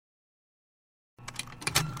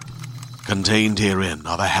Contained herein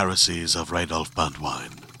are the heresies of Radolf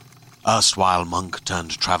Burntwine, erstwhile monk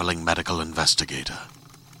turned traveling medical investigator.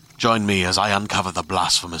 Join me as I uncover the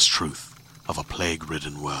blasphemous truth of a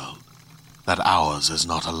plague-ridden world, that ours is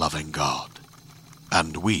not a loving God,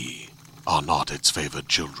 and we are not its favored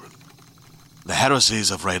children. The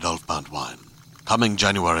heresies of Radolf Burntwine, coming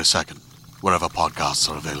January 2nd, wherever podcasts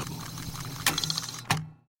are available.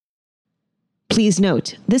 Please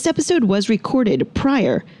note, this episode was recorded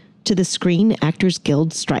prior to the Screen Actors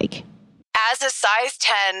Guild strike. As a size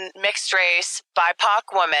 10 mixed race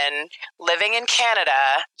BIPOC woman living in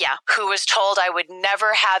Canada, who was told I would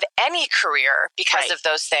never have any career because of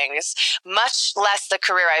those things, much less the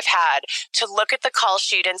career I've had, to look at the call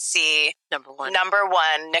sheet and see number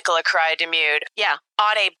one, Nicola Correia-Damude,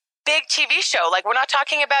 on a big TV show. Like, we're not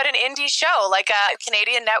talking about an indie show, like a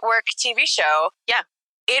Canadian network TV show. Yeah.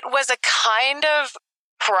 It was a kind of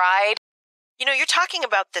pride. You know, you're talking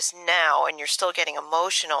about this now and you're still getting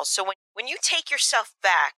emotional. So when you take yourself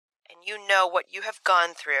back and you know what you have gone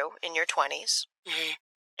through in your 20s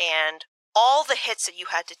and all the hits that you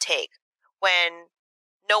had to take when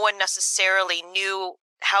no one necessarily knew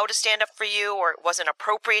how to stand up for you or it wasn't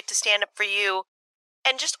appropriate to stand up for you,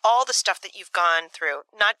 and just all the stuff that you've gone through,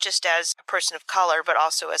 not just as a person of color, but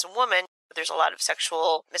also as a woman. There's a lot of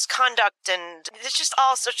sexual misconduct and there's just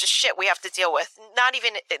all sorts of shit we have to deal with, not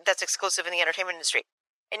even that's exclusive in the entertainment industry.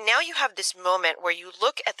 And now you have this moment where you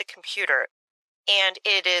look at the computer and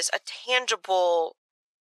it is a tangible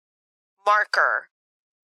marker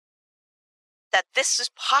that this is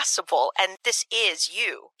possible and this is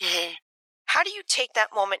you. Mm-hmm. How do you take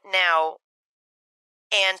that moment now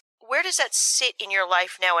and where does that sit in your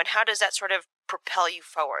life now and how does that sort of propel you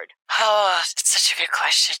forward? Oh, it's such a good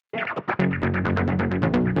question.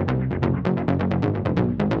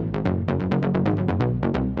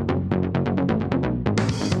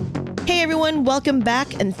 Hey everyone, welcome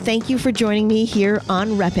back and thank you for joining me here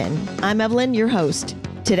on Reppin'. I'm Evelyn, your host.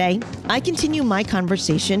 Today, I continue my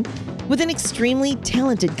conversation with an extremely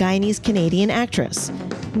talented Guyanese-Canadian actress,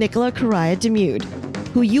 Nicola Correia-Damude,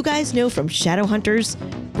 who you guys know from Shadowhunters,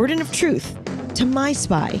 Burden of Truth, to My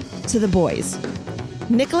Spy, to The Boys.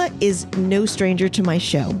 Nicola is no stranger to my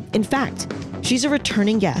show. In fact, she's a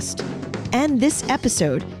returning guest. And this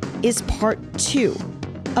episode is part 2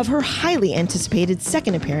 of her highly anticipated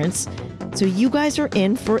second appearance, so you guys are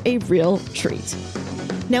in for a real treat.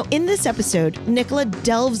 Now, in this episode, Nicola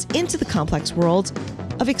delves into the complex world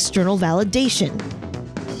of external validation,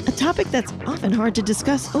 a topic that's often hard to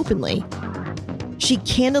discuss openly. She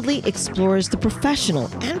candidly explores the professional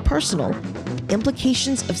and personal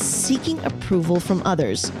implications of seeking approval from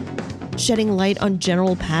others, shedding light on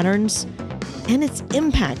general patterns and its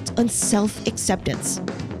impact on self-acceptance.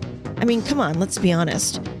 I mean, come on, let's be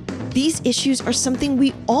honest. These issues are something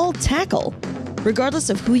we all tackle, regardless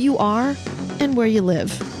of who you are and where you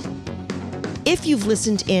live. If you've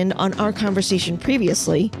listened in on our conversation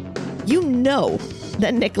previously, you know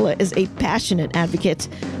that Nicola is a passionate advocate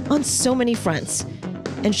on so many fronts,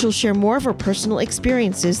 and she'll share more of her personal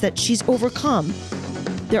experiences that she's overcome.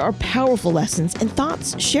 There are powerful lessons and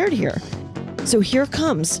thoughts shared here. So here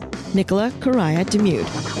comes Nicola Correia-Damude.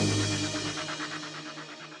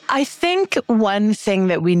 I think one thing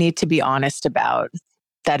that we need to be honest about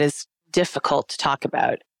that is difficult to talk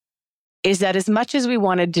about is that as much as we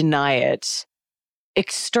want to deny it,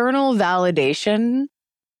 external validation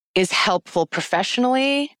is helpful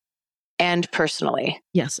professionally and personally.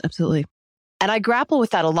 Yes, absolutely. And I grapple with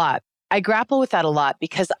that a lot.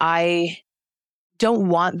 Because I don't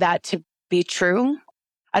want that to be true.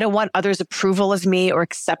 I don't want others' approval of me or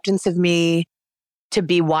acceptance of me to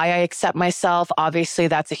be why I accept myself. Obviously,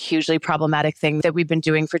 that's a hugely problematic thing that we've been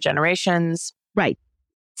doing for generations. Right.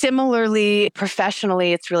 Similarly,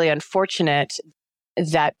 professionally, it's really unfortunate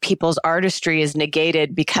that people's artistry is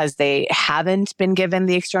negated because they haven't been given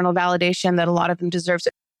the external validation that a lot of them deserve. So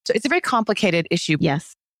it's a very complicated issue.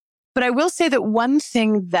 Yes. But I will say that one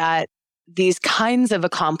thing that these kinds of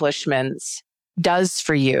accomplishments does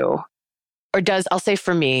for you, or does, I'll say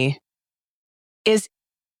for me, is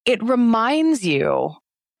it reminds you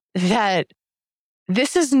that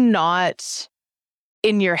this is not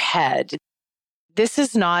in your head. This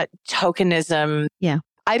is not tokenism. Yeah.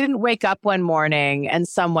 I didn't wake up one morning and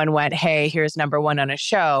someone went, hey, here's number one on a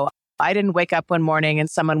show. I didn't wake up one morning and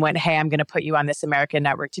someone went, hey, I'm going to put you on this American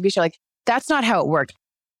network TV show. Like, that's not how it worked.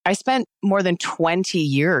 I spent more than 20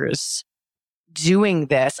 years doing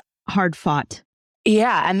this. Hard fought.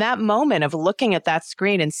 Yeah. And that moment of looking at that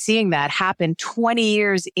screen and seeing that happen 20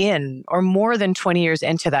 years in, or more than 20 years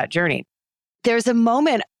into that journey, there's a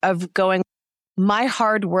moment of going, my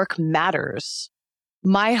hard work matters.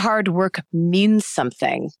 my hard work means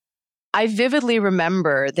something. I vividly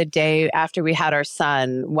remember the day after we had our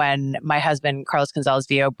son when my husband, Carlos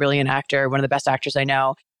Gonzalez-Vio, brilliant actor, one of the best actors I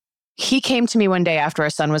know, he came to me one day after our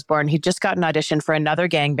son was born. He'd just got an audition for another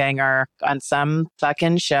gangbanger on some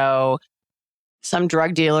fucking show, some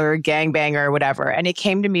drug dealer, gangbanger, whatever. And he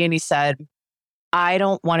came to me and he said, I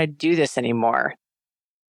don't want to do this anymore.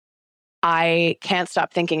 I can't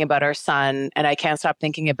stop thinking about our son, and I can't stop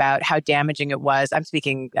thinking about how damaging it was.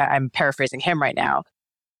 I'm paraphrasing him right now.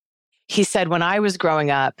 He said, when I was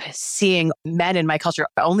growing up, seeing men in my culture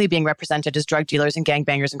only being represented as drug dealers and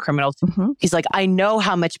gangbangers and criminals, he's like, I know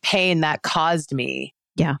how much pain that caused me.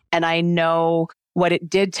 Yeah. And I know what it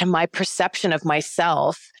did to my perception of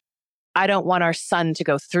myself. I don't want our son to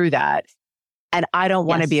go through that. And I don't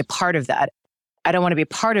want to be a part of that. I don't want to be a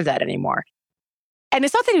part of that anymore. And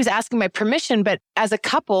it's not that he was asking my permission, but as a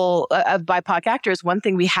couple of BIPOC actors, one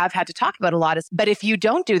thing we have had to talk about a lot is, but if you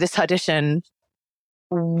don't do this audition,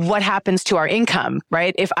 what happens to our income,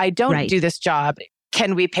 right? If I don't do this job,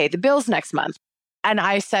 can we pay the bills next month? And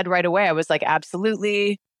I said right away, I was like,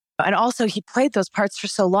 absolutely. And also he played those parts for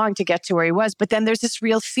so long to get to where he was. But then there's this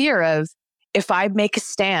real fear of, if I make a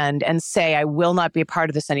stand and say, I will not be a part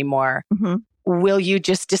of this anymore, will you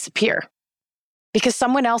just disappear? Because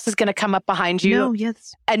someone else is going to come up behind you.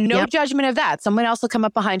 And no judgment of that. Someone else will come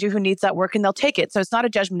up behind you who needs that work and they'll take it. So it's not a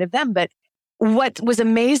judgment of them, but what was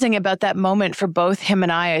amazing about that moment for both him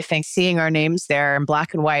and I think, seeing our names there in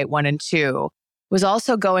black and white, 1 and 2, was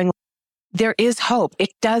also going, there is hope.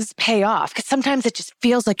 It does pay off. Because sometimes it just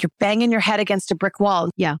feels like you're banging your head against a brick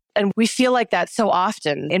wall. Yeah. And we feel like that so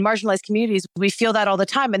often. In marginalized communities, we feel that all the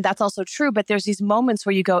time. And that's also true. But there's these moments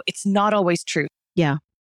where you go, it's not always true. Yeah.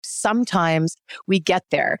 Sometimes we get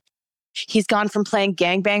there. He's gone from playing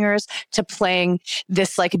gangbangers to playing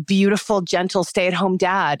this like beautiful, gentle stay-at-home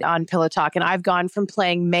dad on Pillow Talk. And I've gone from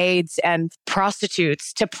playing maids and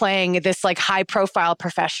prostitutes to playing this like high-profile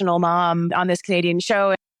professional mom on this Canadian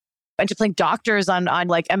show and to playing doctors on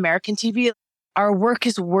like American TV. Our work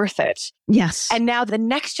is worth it. Yes. And now the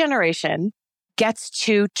next generation gets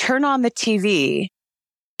to turn on the TV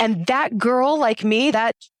and that girl like me,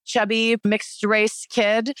 that chubby mixed race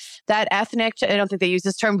kid, that ethnic, I don't think they use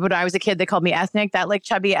this term, but when I was a kid, they called me ethnic, that like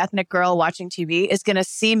chubby ethnic girl watching TV is going to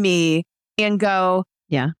see me and go,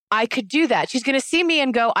 yeah, I could do that. She's going to see me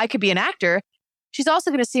and go, I could be an actor. She's also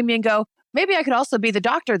going to see me and go, maybe I could also be the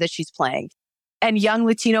doctor that she's playing. And young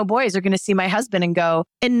Latino boys are going to see my husband and go,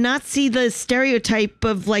 and not see the stereotype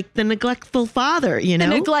of like the neglectful father, you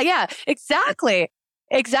know? Yeah, exactly.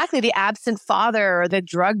 Exactly. The absent father or the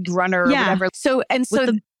drug runner or whatever. So with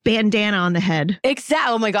the bandana on the head.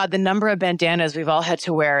 Exactly. Oh my God. The number of bandanas we've all had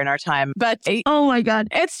to wear in our time. But oh my God.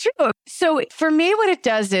 It's true. So for me, what it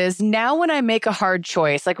does is now when I make a hard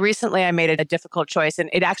choice, like recently I made a difficult choice, and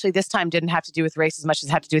it actually this time didn't have to do with race as much as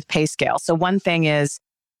it had to do with pay scale. So one thing is,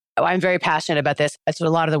 I'm very passionate about this. That's what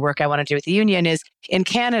a lot of the work I want to do with the union is in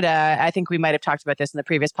Canada. I think we might have talked about this in the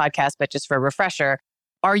previous podcast, but just for a refresher,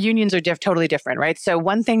 our unions are totally different, right? So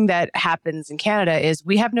one thing that happens in Canada is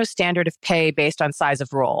we have no standard of pay based on size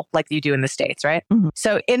of role like you do in the States, right?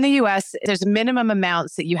 So in the US, there's minimum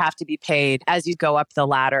amounts that you have to be paid as you go up the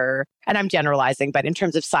ladder. And I'm generalizing, but in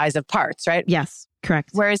terms of size of parts, right? Yes, correct.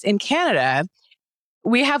 Whereas in Canada,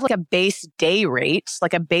 we have like a base day rate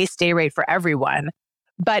for everyone.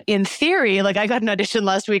 But in theory, like I got an audition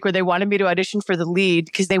last week where they wanted me to audition for the lead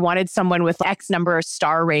because they wanted someone with X number of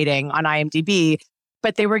star rating on IMDb.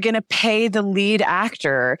 But they were going to pay the lead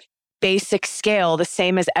actor basic scale the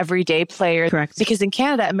same as everyday player. Correct. Because in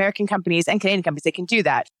Canada, American companies and Canadian companies, they can do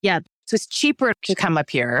that. Yeah. So it's cheaper to come up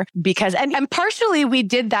here because, and partially we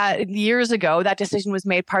did that years ago. That decision was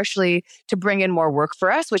made partially to bring in more work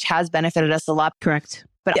for us, which has benefited us a lot. Correct.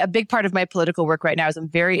 But a big part of my political work right now is I'm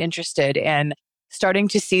very interested in starting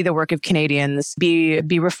to see the work of Canadians be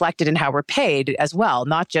reflected in how we're paid as well,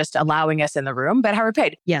 not just allowing us in the room, but how we're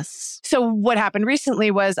paid. Yes. So what happened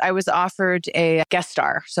recently was I was offered a guest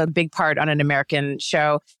star, so a big part on an American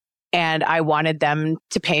show, and I wanted them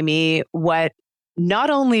to pay me not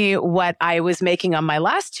only what I was making on my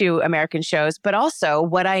last 2 American shows, but also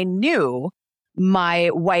what I knew my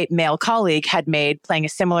white male colleague had made playing a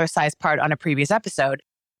similar size part on a previous episode.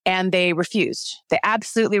 And they refused. They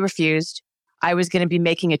absolutely refused. I was going to be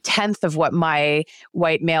making 1/10 of what my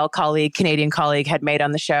white male colleague, Canadian colleague had made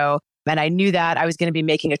on the show. And I knew that I was going to be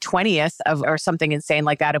making 1/20 of, or something insane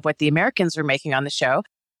like that, of what the Americans were making on the show.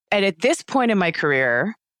 And at this point in my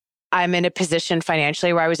career, I'm in a position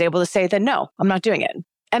financially where I was able to say that, no, I'm not doing it.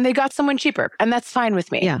 And they got someone cheaper. And that's fine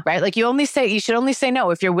with me, right? Like you should only say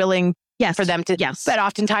no if you're willing for them to, but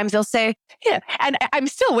oftentimes they'll say, yeah, and I'm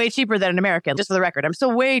still way cheaper than an American, just for the record. I'm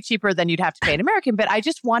still way cheaper than you'd have to pay an American, but I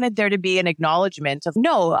just wanted there to be an acknowledgement of,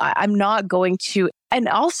 no, I'm not going to, and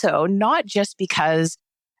also not just because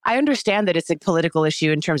I understand that it's a political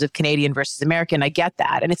issue in terms of Canadian versus American. I get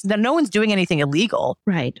that. And it's no one's doing anything illegal.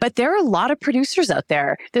 Right. But there are a lot of producers out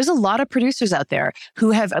there. There's a lot of producers out there who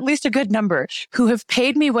have, at least a good number, who have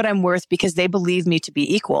paid me what I'm worth because they believe me to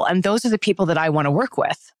be equal. And those are the people that I want to work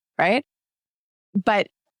with. Right. But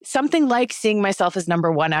something like seeing myself as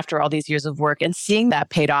number one after all these years of work and seeing that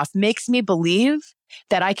paid off makes me believe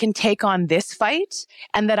that I can take on this fight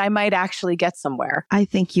and that I might actually get somewhere. I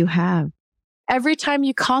think you have. Every time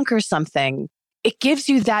you conquer something, it gives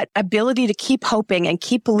you that ability to keep hoping and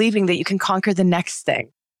keep believing that you can conquer the next thing.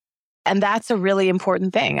 And that's a really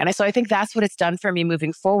important thing. And so I think that's what it's done for me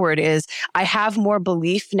moving forward is I have more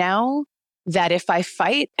belief now that if I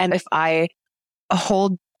fight and if I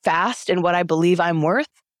hold fast in what I believe I'm worth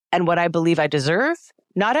and what I believe I deserve,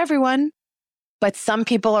 not everyone, but some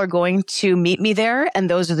people are going to meet me there. And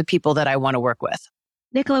those are the people that I want to work with.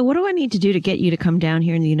 Nicola, what do I need to do to get you to come down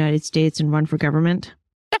here in the United States and run for government?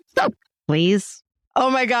 Please. Oh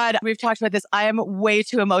my God. We've talked about this. I am way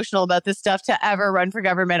too emotional about this stuff to ever run for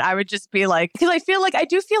government. I would just be like, because I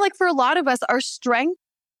do feel like for a lot of us, our strength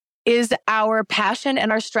is our passion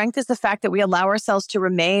and our strength is the fact that we allow ourselves to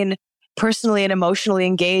remain personally and emotionally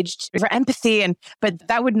engaged for empathy. But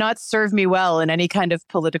that would not serve me well in any kind of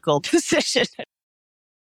political position.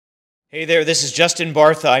 Hey there, this is Justin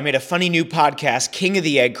Bartha. I made a funny new podcast, King of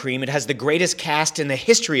the Egg Cream. It has the greatest cast in the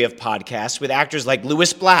history of podcasts with actors like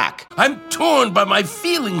Louis Black. I'm torn by my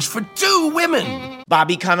feelings for two women.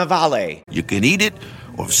 Bobby Cannavale. You can eat it,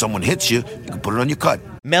 or if someone hits you, you can put it on your cut.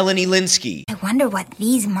 Melanie Linsky. I wonder what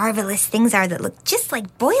these marvelous things are that look just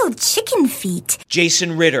like boiled chicken feet.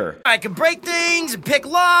 Jason Ritter. I can break things and pick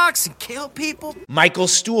locks and kill people. Michael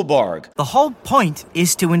Stuhlbarg. The whole point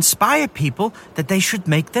is to inspire people that they should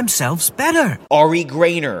make themselves better. Ari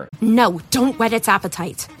Grainer. No, don't whet its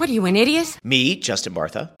appetite. What are you, an idiot? Me, Justin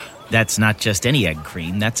Bartha. That's not just any egg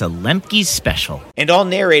cream, that's a Lemke's special. And all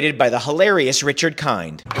narrated by the hilarious Richard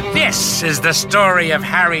Kind. This is the story of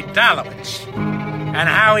Harry Dalowitz and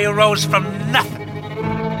how he rose from nothing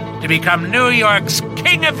to become New York's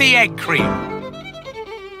King of the Egg Cream.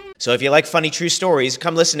 So if you like funny true stories,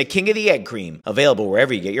 come listen to King of the Egg Cream, available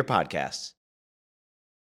wherever you get your podcasts.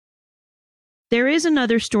 There is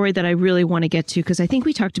another story that I really want to get to because I think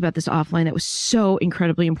we talked about this offline that was so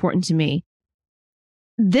incredibly important to me.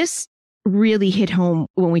 This really hit home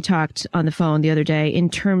when we talked on the phone the other day in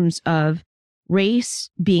terms of race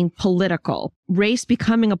being political, race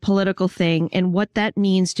becoming a political thing, and what that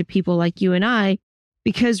means to people like you and I,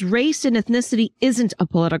 because race and ethnicity isn't a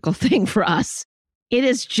political thing for us. It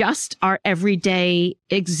is just our everyday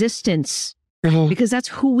existence because that's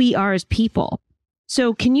who we are as people.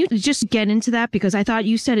 So can you just get into that? Because I thought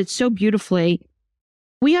you said it so beautifully.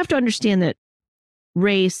 We have to understand that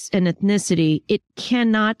race and ethnicity, it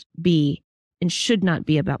cannot be and should not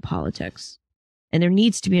be about politics. And there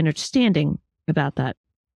needs to be an understanding about that.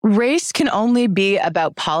 Race can only be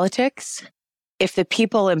about politics if the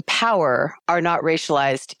people in power are not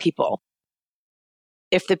racialized people.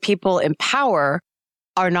 If the people in power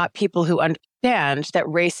are not people who understand that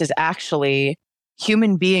race is actually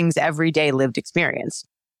human beings' everyday lived experience,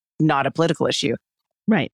 not a political issue.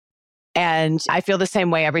 Right. And I feel the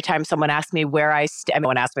same way every time someone asks me where I stand. No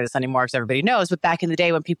one asks me this anymore because everybody knows. But back in the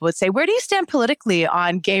day when people would say, where do you stand politically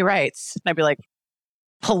on gay rights? And I'd be like,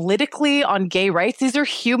 politically on gay rights? These are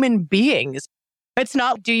human beings. It's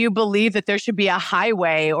not, do you believe that there should be a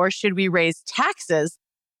highway or should we raise taxes?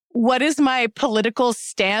 What is my political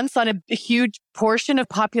stance on a huge portion of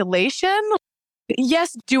population?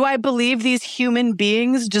 Yes, do I believe these human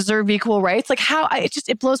beings deserve equal rights? Like how,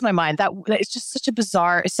 it blows my mind. That it's just such a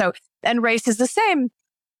bizarre. So, and race is the same.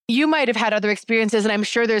 You might have had other experiences, and I'm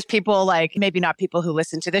sure there's people like, maybe not people who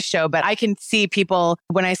listen to this show, but I can see people,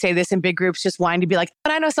 when I say this in big groups, just wanting to be like,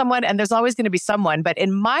 but I know someone, and there's always going to be someone. But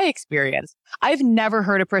in my experience, I've never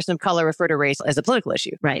heard a person of color refer to race as a political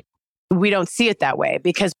issue. Right. We don't see it that way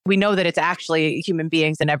because we know that it's actually human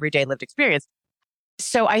beings and everyday lived experience.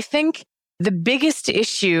 So I think the biggest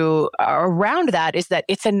issue around that is that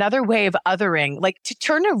it's another way of othering, like to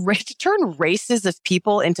turn races of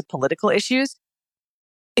people into political issues.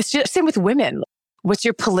 It's just same with women. What's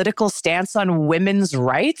your political stance on women's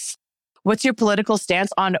rights? What's your political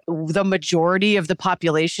stance on the majority of the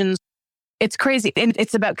population? It's crazy. And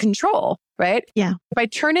it's about control, right? Yeah. By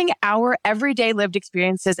turning our everyday lived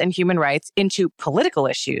experiences and human rights into political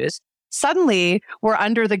issues, suddenly we're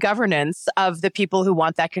under the governance of the people who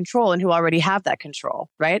want that control and who already have that control,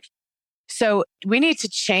 right? So we need to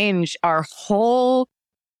change our whole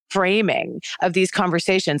framing of these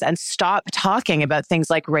conversations and stop talking about things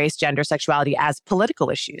like race, gender, sexuality as political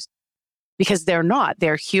issues, because they're not.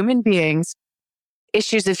 They're human beings,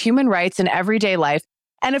 issues of human rights in everyday life.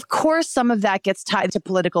 And of course, some of that gets tied to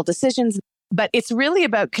political decisions, but it's really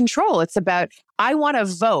about control. It's about, I want to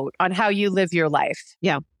vote on how you live your life.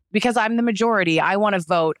 Yeah. Because I'm the majority, I want to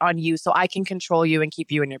vote on you so I can control you and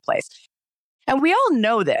keep you in your place. And we all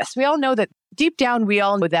know this. We all know that deep down, we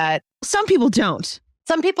all know that. Some people don't.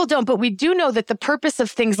 Some people don't, but we do know that the purpose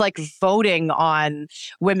of things like voting on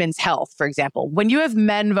women's health, for example, when you have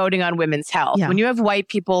men voting on women's health, when you have white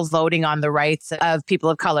people voting on the rights of people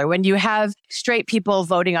of color, when you have straight people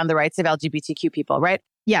voting on the rights of LGBTQ people, right?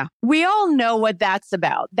 Yeah. We all know what that's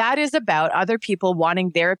about. That is about other people wanting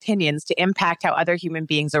their opinions to impact how other human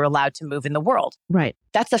beings are allowed to move in the world. Right.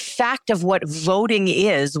 That's a fact of what voting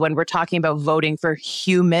is when we're talking about voting for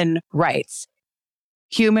human rights.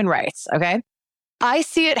 Human rights, okay? I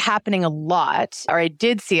see it happening a lot, or I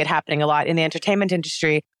did see it happening a lot in the entertainment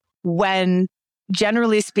industry when,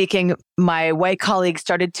 generally speaking, my white colleagues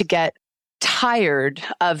started to get tired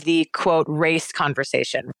of the, quote, race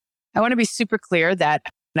conversation. I want to be super clear that,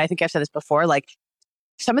 and I think I've said this before, like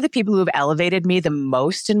some of the people who have elevated me the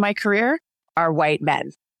most in my career are white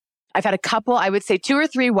men. I've had a couple, I would say 2 or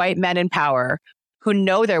 3 white men in power who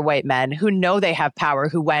know they're white men, who know they have power,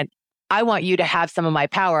 who went, I want you to have some of my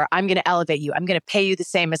power. I'm going to elevate you. I'm going to pay you the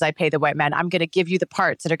same as I pay the white men. I'm going to give you the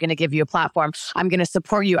parts that are going to give you a platform. I'm going to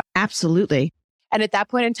support you. Absolutely. And at that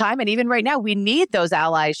point in time, and even right now, we need those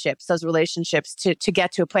allyships, those relationships to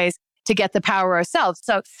get to a place to get the power ourselves.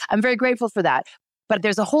 So I'm very grateful for that. But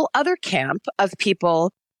there's a whole other camp of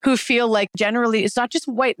people who feel like generally, it's not just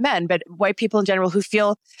white men, but white people in general who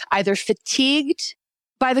feel either fatigued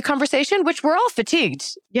by the conversation, which we're all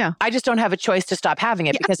fatigued. Yeah. I just don't have a choice to stop having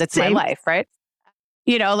it because it's same. my life, right?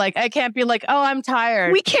 You know, like I can't be like, oh, I'm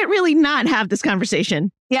tired. We can't really not have this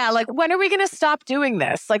conversation. Yeah. Like, when are we going to stop doing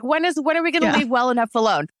this? Like, when are we going to leave well enough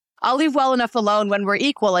alone? I'll leave well enough alone when we're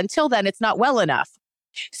equal. Until then, it's not well enough.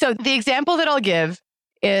 So the example that I'll give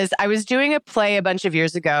is I was doing a play a bunch of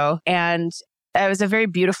years ago, and it was a very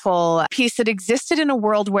beautiful piece that existed in a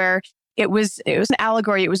world where it was an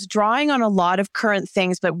allegory. It was drawing on a lot of current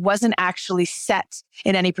things, but wasn't actually set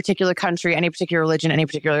in any particular country, any particular religion, any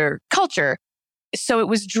particular culture. So it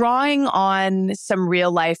was drawing on some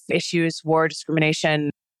real life issues, war,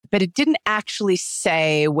 discrimination, but it didn't actually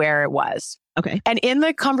say where it was. Okay. And in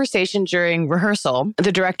the conversation during rehearsal,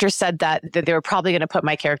 the director said that they were probably going to put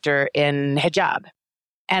my character in hijab.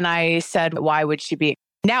 And I said, why would she be?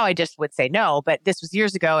 Now I just would say no, but this was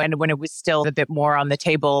years ago and when it was still a bit more on the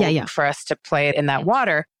table for us to play it in that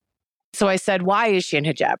water. So I said, why is she in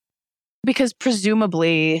hijab? Because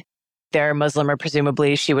presumably they're Muslim, or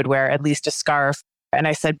presumably she would wear at least a scarf. And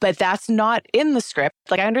I said, but that's not in the script.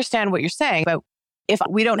 Like, I understand what you're saying, but if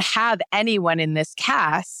we don't have anyone in this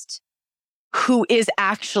cast who is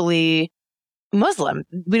actually Muslim,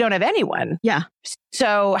 we don't have anyone. Yeah.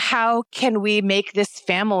 So how can we make this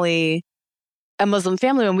family a Muslim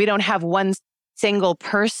family when we don't have one single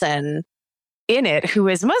person in it who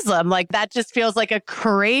is Muslim? Like, that just feels like a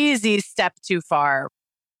crazy step too far.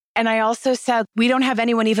 And I also said, we don't have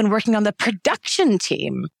anyone even working on the production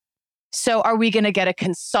team. So are we going to get a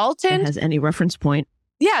consultant? That has any reference point.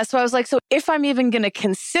 Yeah. So I was like, so if I'm even going to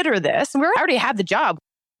consider this, and we already have the job,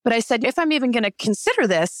 but I said, if I'm even going to consider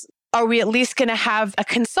this, are we at least going to have a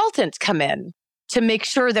consultant come in to make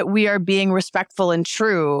sure that we are being respectful and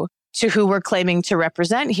true to who we're claiming to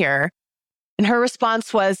represent here? And her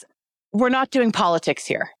response was, we're not doing politics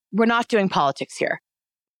here. We're not doing politics here.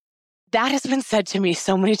 That has been said to me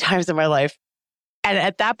so many times in my life. And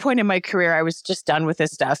at that point in my career, I was just done with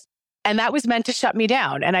this stuff. And that was meant to shut me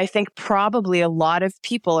down. And I think probably a lot of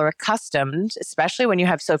people are accustomed, especially when you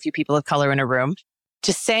have so few people of color in a room,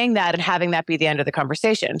 to saying that and having that be the end of the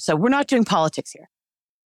conversation. So we're not doing politics here.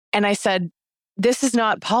 And I said, this is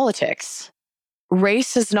not politics.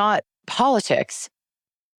 Race is not politics.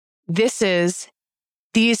 This is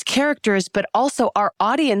these characters, but also our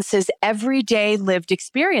audience's everyday lived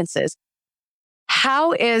experiences.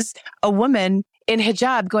 How is a woman in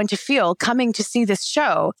hijab going to feel coming to see this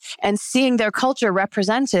show and seeing their culture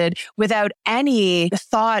represented without any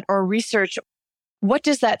thought or research? What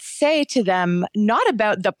does that say to them? Not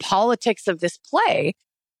about the politics of this play,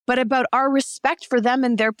 but about our respect for them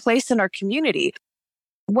and their place in our community.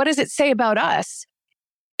 What does it say about us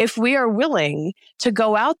if we are willing to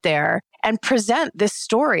go out there and present this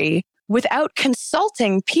story without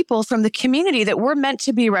consulting people from the community that we're meant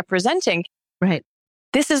to be representing? Right.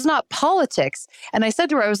 this is not politics. And I said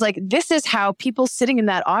to her, I was like, this is how people sitting in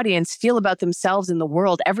that audience feel about themselves in the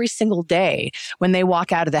world every single day when they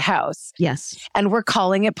walk out of the house. Yes. And we're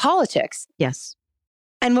calling it politics. Yes.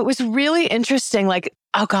 And what was really interesting, like,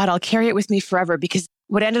 oh God, I'll carry it with me forever, because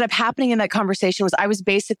what ended up happening in that conversation was I was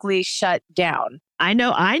basically shut down. I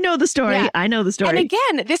know the story. Yeah. I know the story. And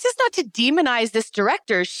again, this is not to demonize this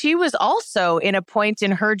director. She was also in a point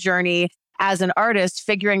in her journey as an artist,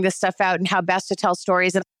 figuring this stuff out and how best to tell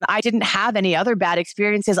stories. And I didn't have any other bad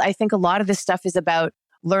experiences. I think a lot of this stuff is about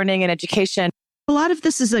learning and education. A lot of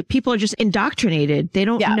this is like people are just indoctrinated. They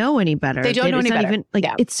don't know any better. They don't know any better. Even,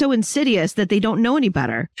 it's so insidious that they don't know any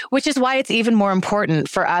better. Which is why it's even more important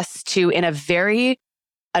for us to, in a very,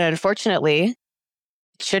 and unfortunately,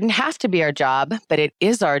 it shouldn't have to be our job, but it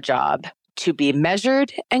is our job to be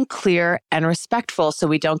measured and clear and respectful, so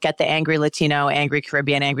we don't get the angry Latino, angry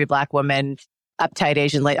Caribbean, angry Black woman, uptight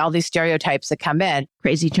Asian, all these stereotypes that come in.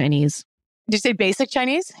 Crazy Chinese. Did you say basic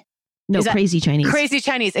Chinese? No, crazy Chinese. Crazy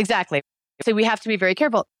Chinese, exactly. So we have to be very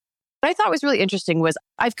careful. What I thought was really interesting was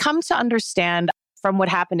I've come to understand from what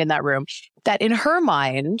happened in that room that in her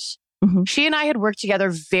mind, she and I had worked together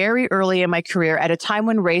very early in my career at a time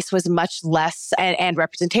when race was much less and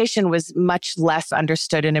representation was much less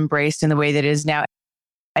understood and embraced in the way that it is now.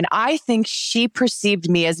 And I think she perceived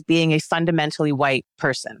me as being a fundamentally white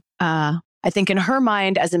person. I think in her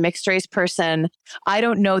mind, as a mixed race person, I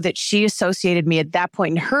don't know that she associated me at that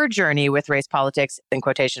point in her journey with race politics, in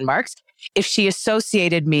quotation marks, if she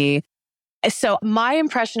associated me. So my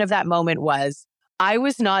impression of that moment was I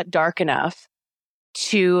was not dark enough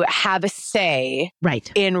to have a say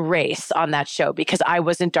in race on that show because I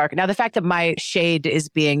wasn't dark. Now, the fact that my shade is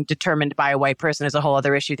being determined by a white person is a whole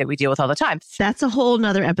other issue that we deal with all the time. That's a whole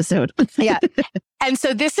nother episode. Yeah. And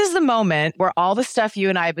so this is the moment where all the stuff you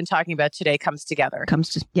and I have been talking about today comes together.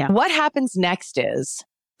 What happens next is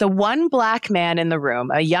the one Black man in the room,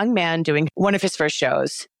 a young man doing one of his first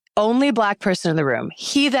shows, only Black person in the room.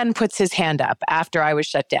 He then puts his hand up after I was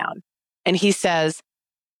shut down. And he says,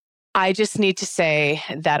 I just need to say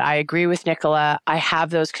that I agree with Nicola. I have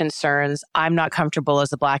those concerns. I'm not comfortable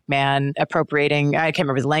as a Black man appropriating. I can't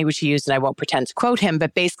remember the language he used and I won't pretend to quote him,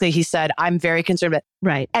 but basically he said, I'm very concerned about.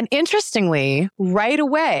 Right. And interestingly, right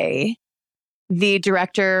away, the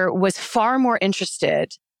director was far more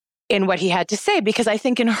interested in what he had to say, because I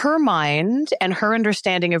think in her mind and her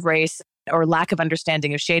understanding of race or lack of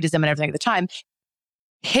understanding of shadeism and everything at the time,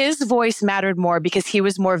 his voice mattered more because he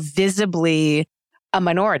was more visibly a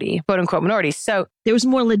minority, quote unquote minority. So there was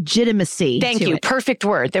more legitimacy. Thank you. Perfect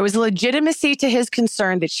word. There was legitimacy to his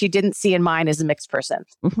concern that she didn't see in mine as a mixed person.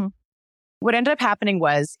 What ended up happening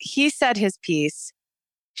was he said his piece.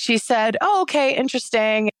 She said, oh, okay,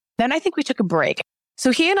 interesting. Then I think we took a break.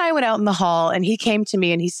 So he and I went out in the hall and he came to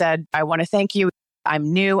me and he said, I want to thank you.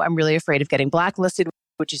 I'm new. I'm really afraid of getting blacklisted,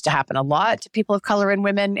 which is to happen a lot to people of color and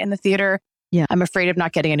women in the theater. Yeah. I'm afraid of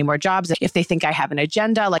not getting any more jobs. If they think I have an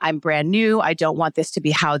agenda, like I'm brand new, I don't want this to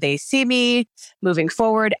be how they see me moving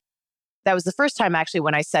forward. That was the first time actually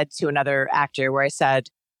when I said to another actor where I said,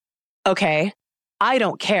 okay, I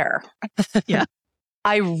don't care. Yeah.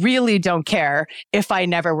 I really don't care if I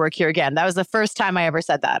never work here again. That was the first time I ever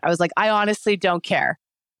said that. I was like, I honestly don't care.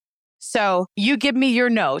 So you give me your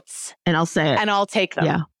notes. And I'll say it. And I'll take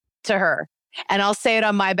them to her. And I'll say it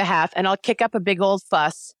on my behalf. And I'll kick up a big old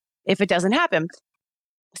fuss if it doesn't happen.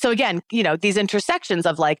 So again, these intersections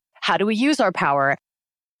of like, how do we use our power?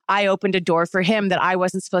 I opened a door for him that I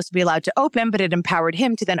wasn't supposed to be allowed to open, but it empowered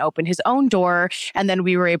him to then open his own door. And then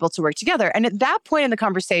we were able to work together. And at that point in the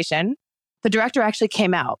conversation, the director actually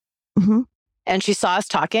came out and she saw us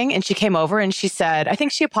talking and she came over and she said, I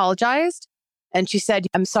think she apologized. And she said,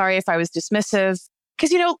 I'm sorry if I was dismissive.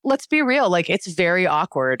 Because, let's be real, like it's very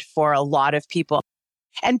awkward for a lot of people.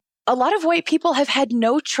 And a lot of white people have had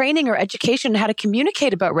no training or education on how to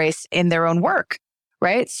communicate about race in their own work,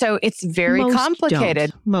 right? So it's very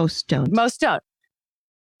complicated. Most don't.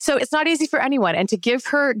 So it's not easy for anyone. And to give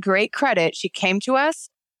her great credit, she came to us,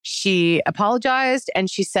 she apologized, and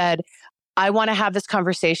she said, I want to have this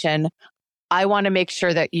conversation. I want to make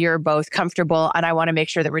sure that you're both comfortable, and I want to make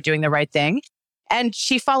sure that we're doing the right thing. And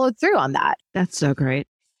she followed through on that. That's so great.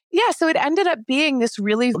 Yeah, so it ended up being this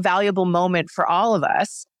really valuable moment for all of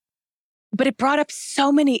us. But it brought up so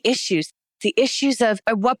many issues. The issues of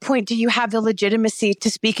at what point do you have the legitimacy to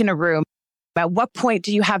speak in a room? At what point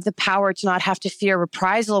do you have the power to not have to fear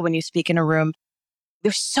reprisal when you speak in a room?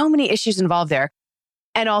 There's so many issues involved there.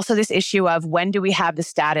 And also this issue of when do we have the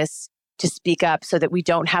status to speak up so that we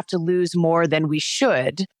don't have to lose more than we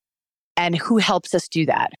should? And who helps us do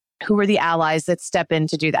that? Who are the allies that step in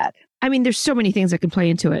to do that? I mean, there's so many things that can play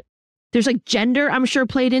into it. There's like gender, I'm sure,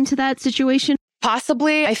 played into that situation.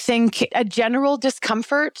 Possibly. I think a general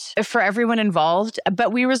discomfort for everyone involved,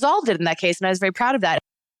 but we resolved it in that case. And I was very proud of that.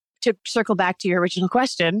 To circle back to your original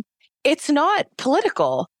question, it's not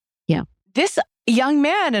political. Yeah. This young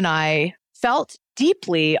man and I felt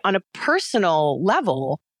deeply on a personal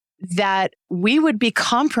level that we would be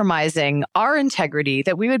compromising our integrity,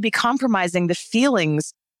 that we would be compromising the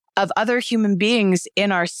feelings of other human beings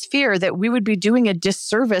in our sphere, that we would be doing a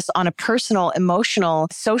disservice on a personal, emotional,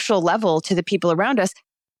 social level to the people around us.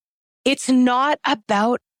 It's not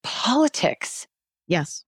about politics.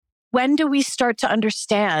 Yes. When do we start to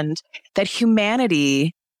understand that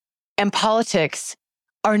humanity and politics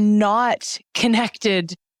are not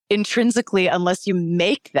connected intrinsically unless you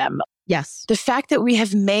make them? Yes. The fact that we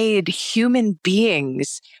have made human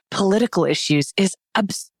beings political issues is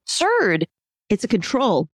absurd. It's a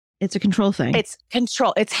control thing. It's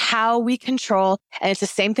control. It's how we control. And it's the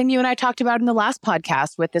same thing you and I talked about in the last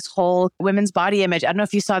podcast with this whole women's body image. I don't know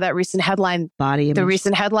if you saw that recent headline. The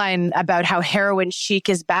recent headline about how heroin chic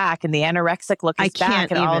is back and the anorexic look is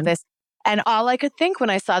back and all of this. And all I could think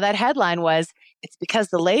when I saw that headline was, it's because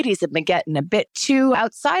the ladies have been getting a bit too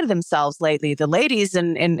outside of themselves lately. The ladies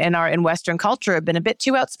in Western culture have been a bit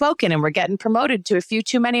too outspoken and we're getting promoted to a few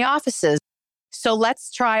too many offices. So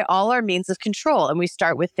let's try all our means of control. And we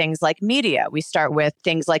start with things like media. We start with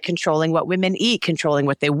things like controlling what women eat, controlling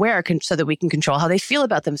what they wear, so that we can control how they feel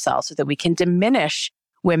about themselves, so that we can diminish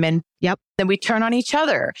women. Yep. Then we turn on each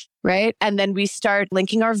other, right? And then we start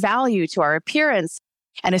linking our value to our appearance.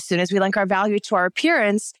 And as soon as we link our value to our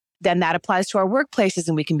appearance, then that applies to our workplaces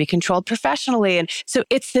and we can be controlled professionally. And so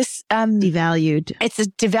it's this devalued. It's a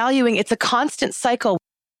devaluing. It's a constant cycle.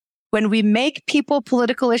 When we make people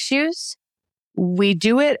political issues, we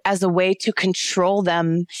do it as a way to control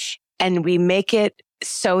them, and we make it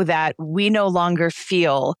so that we no longer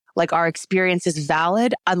feel like our experience is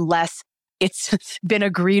valid unless it's been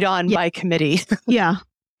agreed on by committee. Yeah.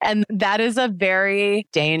 And that is a very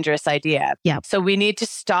dangerous idea. Yeah. So we need to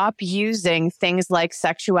stop using things like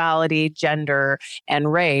sexuality, gender,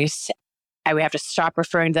 and race. And we have to stop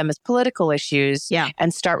referring to them as political issues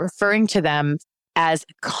and start referring to them as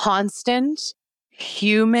constant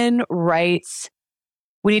human rights.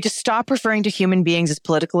 We need to stop referring to human beings as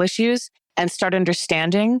political issues and start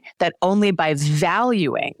understanding that only by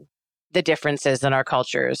valuing the differences in our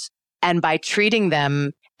cultures and by treating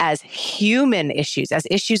them as human issues, as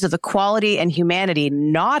issues of equality and humanity,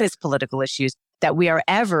 not as political issues, that we are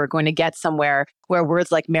ever going to get somewhere where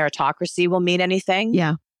words like meritocracy will mean anything.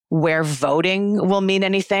 Yeah. Where voting will mean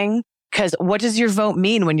anything. Because what does your vote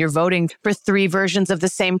mean when you're voting for 3 versions of the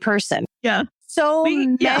same person? Yeah. So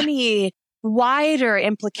many wider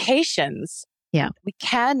implications. Yeah. We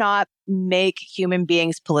cannot make human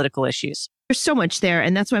beings political issues. There's so much there.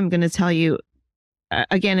 And that's why I'm going to tell you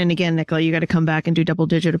again and again, Nicola, you got to come back and do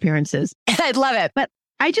double-digit appearances. I'd love it. But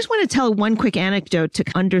I just want to tell one quick anecdote to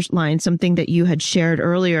underline something that you had shared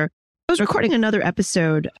earlier. I was recording another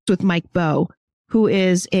episode with Mike Bow, who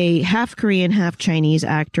is a half Korean, half Chinese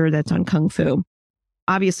actor that's on Kung Fu.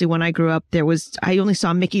 Obviously, when I grew up, I only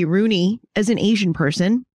saw Mickey Rooney as an Asian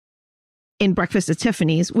person in Breakfast at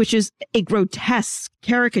Tiffany's, which is a grotesque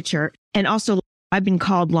caricature. And also, I've been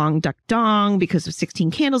called Long Duck Dong because of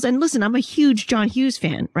 16 Candles. And listen, I'm a huge John Hughes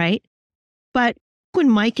fan, right? But when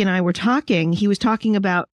Mike and I were talking, he was talking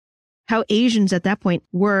about how Asians at that point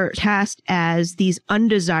were cast as these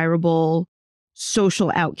undesirable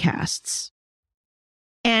social outcasts.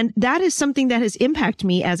 And that is something that has impacted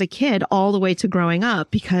me as a kid all the way to growing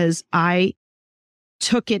up, because I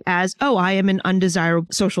took it as, oh, I am an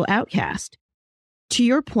undesirable social outcast. To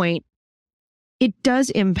your point, it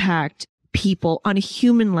does impact people on a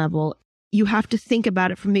human level. You have to think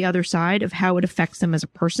about it from the other side of how it affects them as a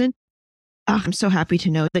person. I'm so happy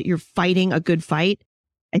to know that you're fighting a good fight.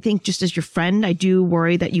 I think just as your friend, I do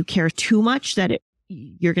worry that you care too much, that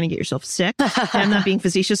you're going to get yourself sick. I'm not being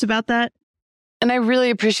facetious about that. And I really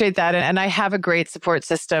appreciate that. And I have a great support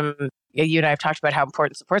system. You and I have talked about how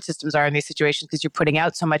important support systems are in these situations because you're putting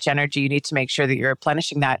out so much energy. You need to make sure that you're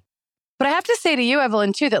replenishing that. But I have to say to you,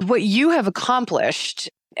 Evelyn, too, that what you have accomplished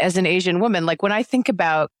as an Asian woman, like when I think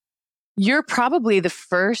about, you're probably the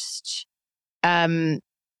first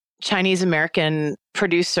Chinese American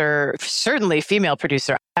producer, certainly female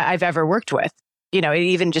producer, I've ever worked with. You know,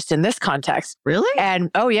 even just in this context. Really?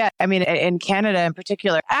 And oh, yeah. I mean, in Canada in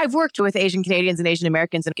particular, I've worked with Asian Canadians and Asian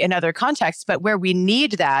Americans in other contexts, but where we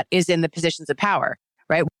need that is in the positions of power,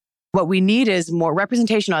 right? What we need is more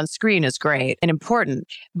representation on screen is great and important,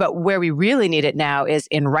 but where we really need it now is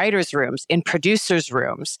in writers' rooms, in producers'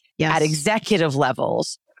 rooms, at executive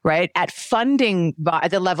levels, right? At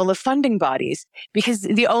the level of funding bodies, because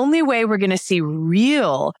the only way we're going to see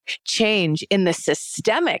real change in the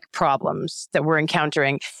systemic problems that we're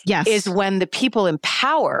encountering is when the people in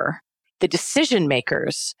power, the decision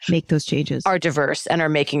makers, make those changes, are diverse and are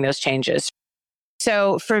making those changes.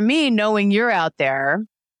 So for me, knowing you're out there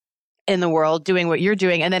in the world doing what you're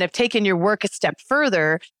doing, and then have taken your work a step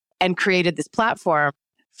further and created this platform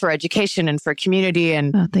for education and for community.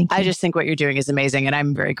 And I just think what you're doing is amazing. And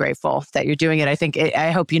I'm very grateful that you're doing it.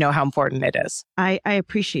 I hope you know how important it is. I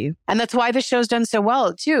appreciate you. And that's why the show's done so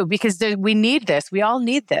well too, because we need this. We all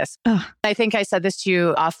need this. I think I said this to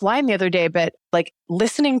you offline the other day, but like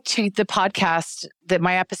listening to the podcast,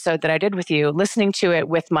 my episode that I did with you, listening to it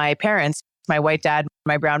with my parents, my white dad,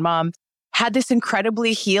 my brown mom, had this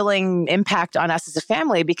incredibly healing impact on us as a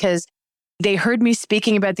family, because they heard me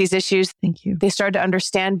speaking about these issues. Thank you. They started to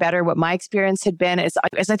understand better what my experience had been. As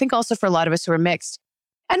I think also for a lot of us who are mixed,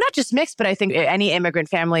 and not just mixed, but I think any immigrant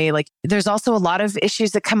family, like there's also a lot of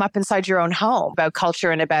issues that come up inside your own home about culture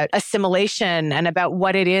and about assimilation and about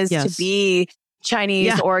what it is to be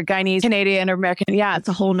Chinese or Guyanese, Canadian or American. Yeah. It's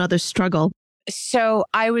a whole nother struggle. So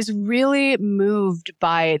I was really moved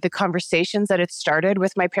by the conversations that it started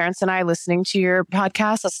with my parents and I, listening to your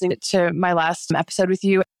podcast, listening to my last episode with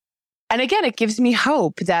you. And again, it gives me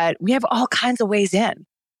hope that we have all kinds of ways in.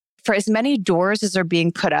 For as many doors as are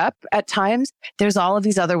being put up at times, there's all of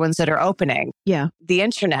these other ones that are opening. Yeah. The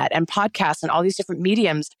internet and podcasts and all these different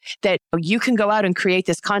mediums that you can go out and create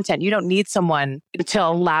this content. You don't need someone to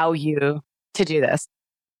allow you to do this.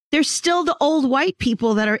 There's still the old white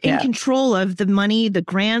people that are in control of the money, the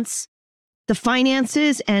grants, the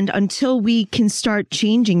finances. And until we can start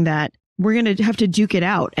changing that, we're going to have to duke it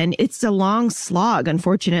out. And it's a long slog,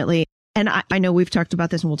 unfortunately. And I know we've talked about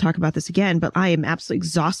this and we'll talk about this again, but I am absolutely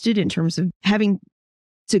exhausted in terms of having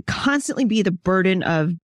to constantly be the burden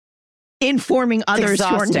of informing others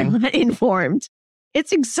who are not informed.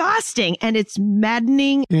 It's exhausting and it's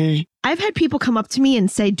maddening. I've had people come up to me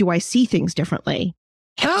and say, do I see things differently?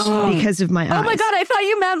 Because of my eyes. Oh my God, I thought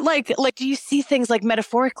you meant like, do you see things like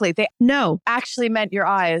metaphorically? They actually meant your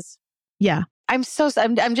eyes. Yeah. I'm just so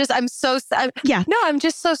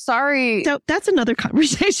sorry. So that's another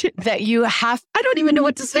conversation that you have. I don't even know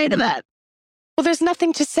what to say to that. Well, there's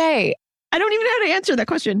nothing to say. I don't even know how to answer that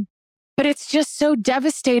question. But it's just so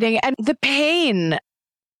devastating. And the pain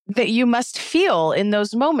that you must feel in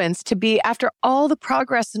those moments to be after all the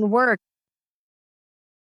progress and work.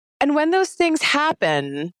 And when those things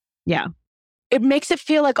happen, it makes it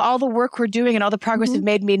feel like all the work we're doing and all the progress have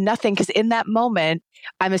made mean nothing. Because in that moment,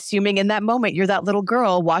 I'm assuming in that moment, you're that little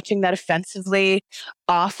girl watching that offensively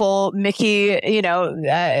awful Mickey,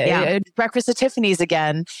 Breakfast at Tiffany's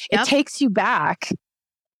again. It takes you back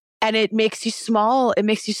and it makes you small. It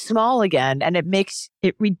makes you small again. And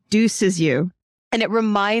it reduces you. And it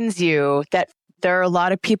reminds you that there are a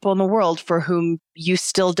lot of people in the world for whom you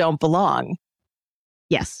still don't belong.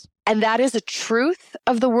 Yes. And that is a truth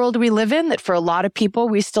of the world we live in, that for a lot of people,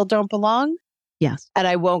 we still don't belong. Yes. And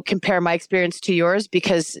I won't compare my experience to yours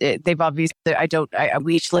because they've obviously,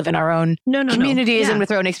 we each live in our own communities and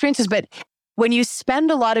with our own experiences. But when you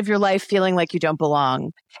spend a lot of your life feeling like you don't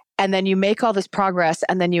belong, and then you make all this progress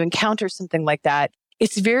and then you encounter something like that,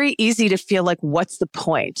 it's very easy to feel like, what's the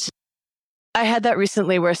point? I had that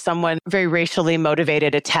recently where someone very racially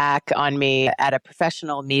motivated attack on me at a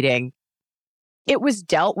professional meeting. It was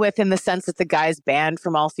dealt with in the sense that the guy's banned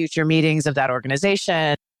from all future meetings of that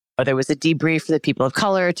organization. There was a debrief for the people of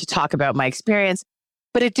color to talk about my experience,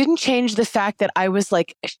 but it didn't change the fact that I was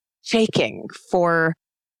like shaking for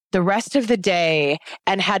the rest of the day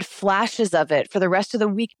and had flashes of it for the rest of the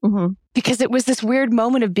week because it was this weird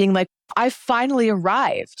moment of being like, I finally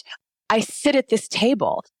arrived. I sit at this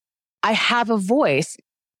table. I have a voice.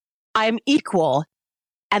 I'm equal.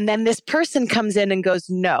 And then this person comes in and goes,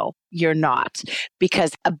 no, you're not.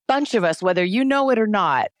 Because a bunch of us, whether you know it or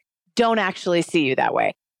not, don't actually see you that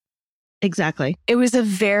way. Exactly. It was a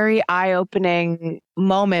very eye-opening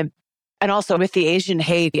moment. And also with the Asian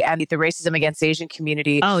hate and the racism against the Asian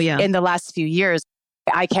community in the last few years,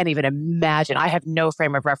 I can't even imagine. I have no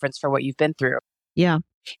frame of reference for what you've been through. Yeah.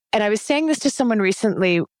 And I was saying this to someone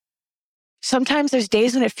recently. Sometimes there's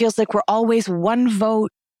days when it feels like we're always one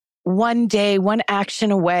vote, one day, one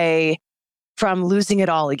action away from losing it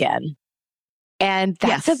all again. And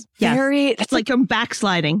that's that's like I'm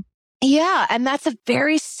backsliding. Yeah. And that's a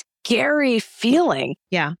very scary feeling.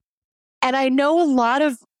 Yeah. And I know a lot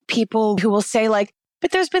of people who will say like,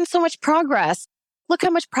 but there's been so much progress. Look how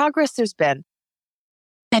much progress there's been.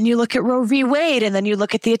 And you look at Roe v. Wade, and then you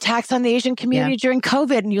look at the attacks on the Asian community during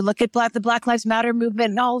COVID, and you look at the Black Lives Matter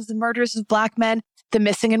movement and all of the murders of Black men. the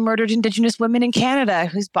missing and murdered Indigenous women in Canada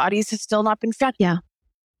whose bodies have still not been found. Yeah.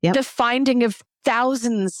 Yep. The finding of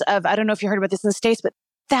thousands of, I don't know if you heard about this in the States, but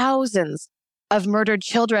thousands of murdered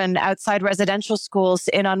children outside residential schools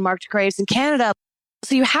in unmarked graves in Canada.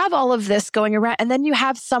 So you have all of this going around, and then you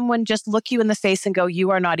have someone just look you in the face and go, you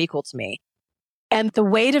are not equal to me. And the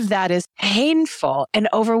weight of that is painful and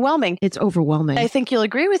overwhelming. It's overwhelming. I think you'll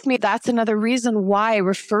agree with me. That's another reason why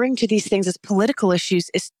referring to these things as political issues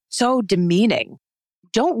is so demeaning.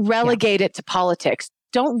 Don't relegate it to politics.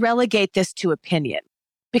 Don't relegate this to opinion.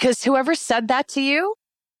 Because whoever said that to you,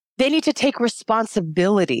 they need to take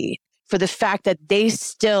responsibility for the fact that they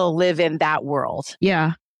still live in that world.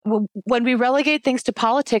 Yeah. When we relegate things to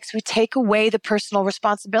politics, we take away the personal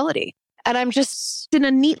responsibility. And I'm just in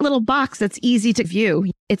a neat little box that's easy to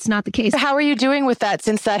view. It's not the case. How are you doing with that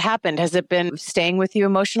since that happened? Has it been staying with you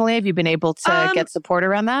emotionally? Have you been able to get support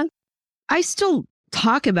around that? I still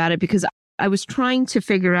talk about it because I was trying to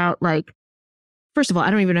figure out, like, first of all,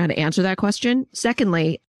 I don't even know how to answer that question.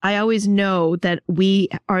 Secondly, I always know that we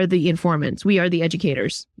are the informants. We are the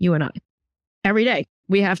educators, you and I. Every day,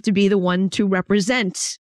 we have to be the one to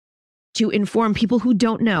represent, to inform people who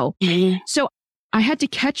don't know. Mm-hmm. So I had to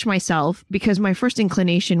catch myself because my first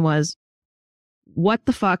inclination was, what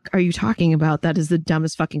the fuck are you talking about? That is the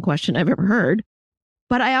dumbest fucking question I've ever heard.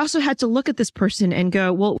 But I also had to look at this person and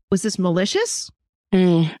go, well, was this malicious?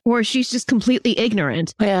 Or she's just completely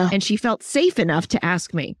ignorant and she felt safe enough to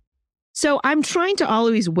ask me. So I'm trying to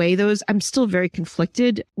always weigh those. I'm still very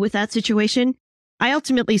conflicted with that situation. I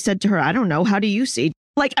ultimately said to her, I don't know. How do you see?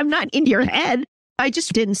 Like, I'm not in your head. I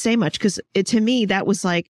just didn't say much because to me, that was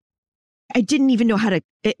like, I didn't even know how to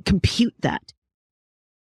compute that.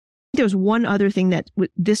 There was one other thing that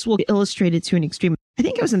this will illustrate it to an extreme. I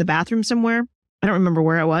think I was in the bathroom somewhere. I don't remember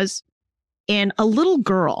where I was. And a little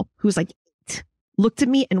girl who was like, looked at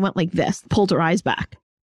me and went like this, pulled her eyes back.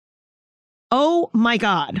 Oh my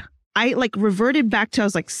God. I like reverted back to, I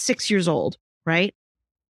was like 6 years old, right?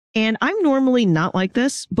 And I'm normally not like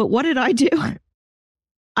this, but what did I do?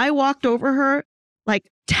 I walked over her,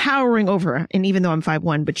 like towering over her. And even though I'm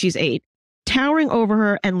 5'1", but she's 8, towering over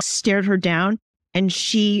her and stared her down, and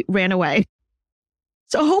she ran away.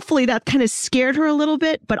 So hopefully that kind of scared her a little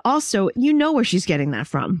bit, but also, you know where she's getting that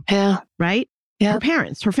from. Yeah. Right? Yeah. Her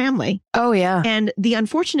parents, her family. Oh, yeah. And the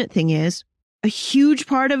unfortunate thing is a huge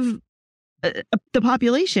part of the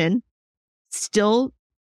population still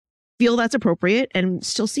feel that's appropriate and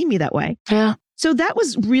still see me that way. Yeah. So that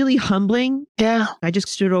was really humbling. Yeah. I just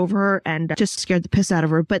stood over her and just scared the piss out of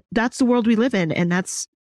her. But that's the world we live in. And that's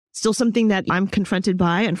still something that I'm confronted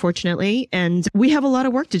by, unfortunately. And we have a lot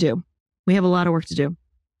of work to do.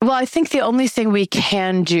 Well, I think the only thing we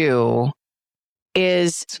can do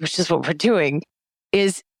is, which is what we're doing,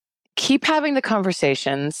 is keep having the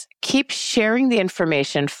conversations, keep sharing the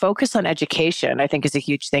information, focus on education, I think is a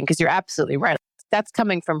huge thing, because you're absolutely right. That's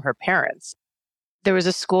coming from her parents. There was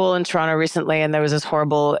a school in Toronto recently, and there was this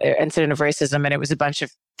horrible incident of racism, and it was a bunch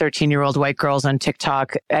of 13-year-old white girls on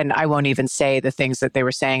TikTok. And I won't even say the things that they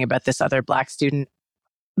were saying about this other Black student.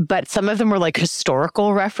 But some of them were like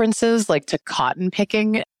historical references, like to cotton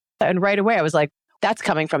picking. And right away, I was like, that's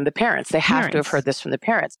coming from the parents. They have to have heard this from the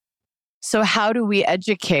parents. So how do we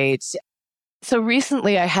educate? So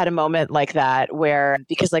recently I had a moment like that where,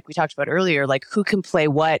 because like we talked about earlier, like who can play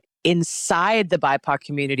what inside the BIPOC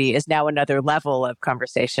community is now another level of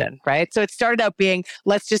conversation, right? So it started out being,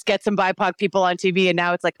 let's just get some BIPOC people on TV. And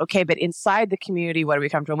now it's like, okay, but inside the community, what are we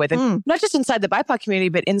comfortable with? And not just inside the BIPOC community,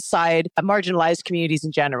 but inside marginalized communities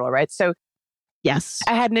in general, right? So yes,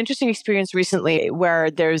 I had an interesting experience recently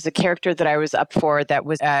where there's a character that I was up for that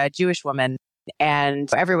was a Jewish woman.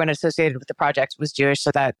 And everyone associated with the project was Jewish,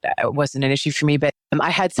 so that wasn't an issue for me. But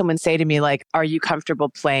I had someone say to me, like, are you comfortable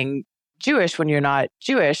playing Jewish when you're not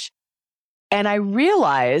Jewish? And I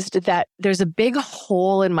realized that there's a big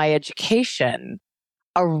hole in my education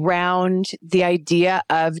around the idea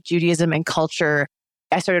of Judaism and culture.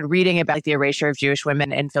 I started reading about like, the erasure of Jewish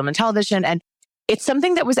women in film and television. And it's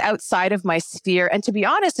something that was outside of my sphere. And to be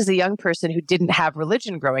honest, as a young person who didn't have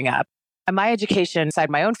religion growing up, my education inside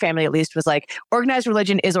my own family, at least, was like organized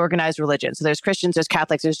religion is organized religion. So there's Christians, there's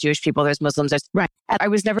Catholics, there's Jewish people, there's Muslims. Right. And I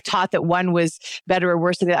was never taught that one was better or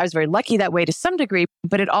worse than the other. I was very lucky that way to some degree,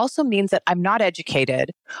 but it also means that I'm not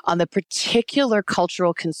educated on the particular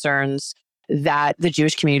cultural concerns that the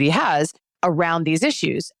Jewish community has around these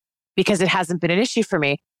issues because it hasn't been an issue for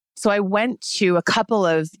me. So I went to a couple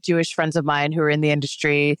of Jewish friends of mine who are in the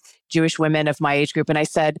industry, Jewish women of my age group, and I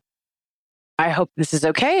said, I hope this is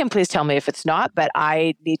okay, and please tell me if it's not, but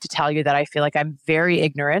I need to tell you that I feel like I'm very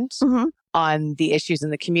ignorant on the issues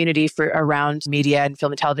in the community around media and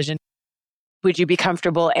film and television. Would you be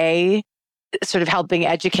comfortable, sort of helping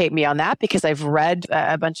educate me on that? Because I've read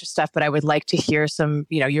a bunch of stuff, but I would like to hear some,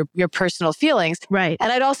 your personal feelings. Right.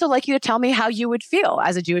 And I'd also like you to tell me how you would feel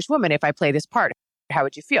as a Jewish woman if I play this part. How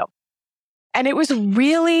would you feel? And it was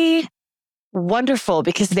really wonderful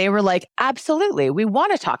because they were like, absolutely, we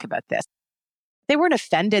want to talk about this. They weren't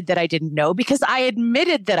offended that I didn't know because I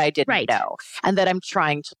admitted that I didn't know and that I'm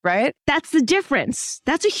trying to, right? That's the difference.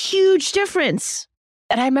 That's a huge difference.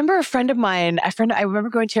 And I remember a friend of mine, I remember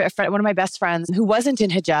going to one of my best friends who wasn't in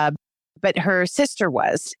hijab, but her sister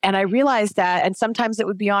was. And I realized that, and sometimes it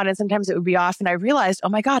would be on and sometimes it would be off. And I realized, oh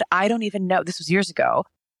my God, I don't even know. This was years ago.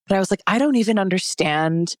 But I was like, I don't even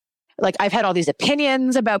understand. Like, I've had all these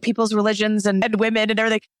opinions about people's religions and women and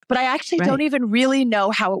everything, but I actually don't even really know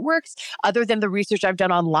how it works other than the research I've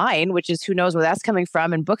done online, which is who knows where that's coming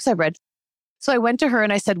from, and books I've read. So I went to her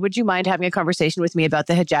and I said, would you mind having a conversation with me about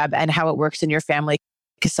the hijab and how it works in your family?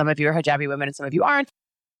 Because some of you are hijabi women and some of you aren't.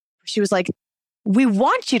 She was like, we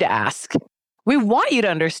want you to ask. We want you to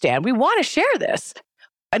understand. We want to share this.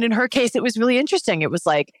 And in her case, it was really interesting. It was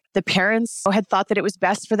like the parents had thought that it was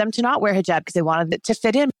best for them to not wear hijab because they wanted it to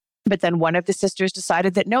fit in. But then one of the sisters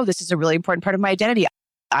decided that, no, this is a really important part of my identity.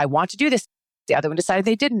 I want to do this. The other one decided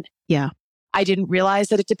they didn't. Yeah. I didn't realize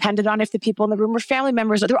that it depended on if the people in the room were family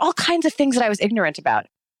members. There were all kinds of things that I was ignorant about.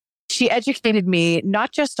 She educated me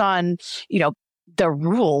not just on, the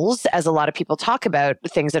rules, as a lot of people talk about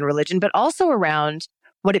things in religion, but also around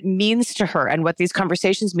what it means to her and what these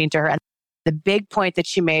conversations mean to her. And the big point that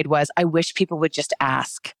she made was, I wish people would just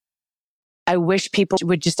ask. I wish people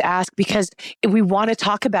would just ask because we want to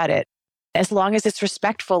talk about it. As long as it's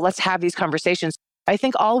respectful, let's have these conversations. I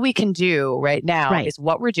think all we can do right now is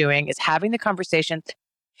what we're doing is having the conversation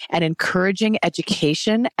and encouraging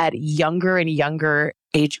education at younger and younger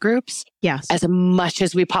age groups. Yes. As much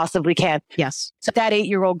as we possibly can. Yes. So that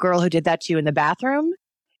 8-year-old girl who did that to you in the bathroom,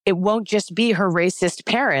 it won't just be her racist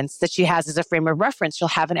parents that she has as a frame of reference. She'll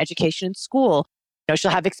have an education in school.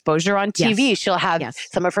 She'll have exposure on TV. Yes. She'll have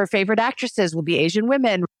some of her favorite actresses will be Asian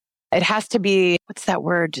women. It has to be, what's that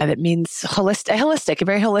word that means holistic, a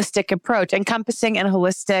very holistic approach, encompassing and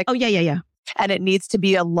holistic. Oh, yeah. And it needs to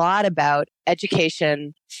be a lot about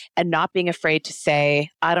education and not being afraid to say,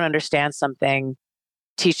 I don't understand something.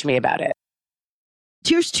 Teach me about it.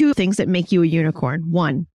 Here's 2 things that make you a unicorn.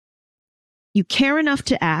 1, you care enough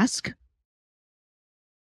to ask.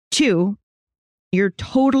 2, you're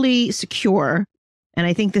totally secure. And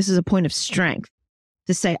I think this is a point of strength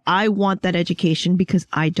to say, I want that education because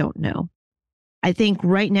I don't know. I think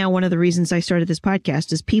right now, one of the reasons I started this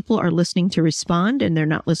podcast is people are listening to respond and they're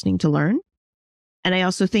not listening to learn. And I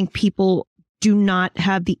also think people do not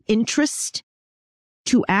have the interest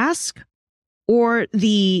to ask or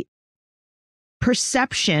the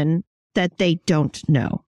perception that they don't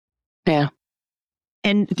know. Yeah.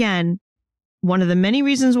 And again, one of the many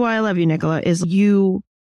reasons why I love you, Nicola, is you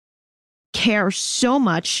care so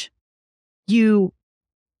much. You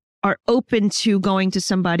are open to going to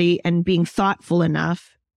somebody and being thoughtful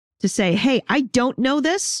enough to say, hey, I don't know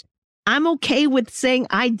this. I'm okay with saying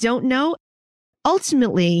I don't know.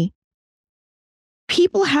 Ultimately,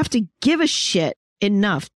 people have to give a shit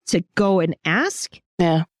enough to go and ask.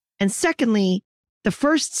 Yeah. And secondly, the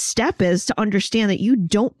first step is to understand that you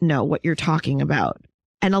don't know what you're talking about.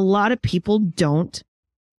 And a lot of people don't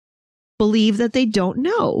believe that they don't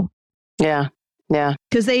know. Yeah. Yeah.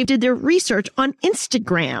 Because they did their research on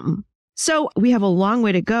Instagram. So we have a long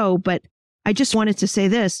way to go, but I just wanted to say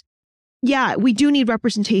this. Yeah, we do need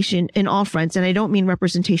representation in all fronts. And I don't mean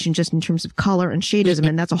representation just in terms of color and shadeism.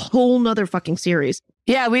 And that's a whole nother fucking series.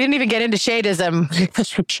 Yeah, we didn't even get into shadeism.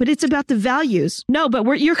 But it's about the values. No, but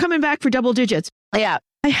you're coming back for double digits. Yeah.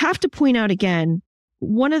 I have to point out again,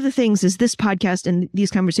 one of the things is this podcast and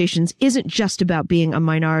these conversations isn't just about being a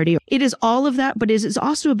minority. It is all of that, but it is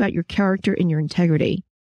also about your character and your integrity.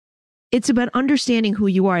 It's about understanding who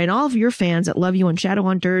you are, and all of your fans that love you on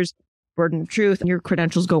Shadowhunters, Burden of Truth, and your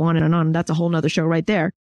credentials go on and on. That's a whole nother show right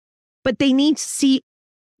there. But they need to see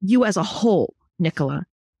you as a whole, Nicola,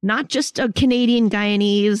 not just a Canadian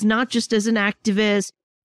Guyanese, not just as an activist.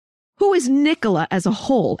 Who is Nicola as a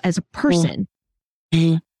whole, as a person?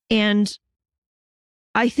 Mm-hmm. And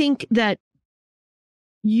I think that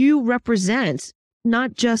you represent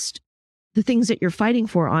not just the things that you're fighting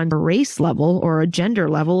for on a race level or a gender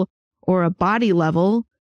level or a body level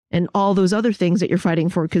and all those other things that you're fighting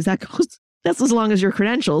for, because that's as long as your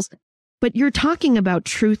credentials, but you're talking about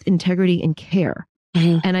truth, integrity, and care.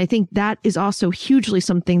 Mm-hmm. And I think that is also hugely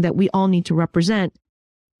something that we all need to represent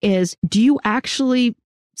is, do you actually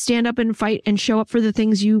stand up and fight and show up for the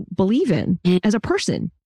things you believe in as a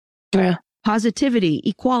person? Yeah. Positivity,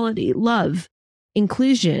 equality, love.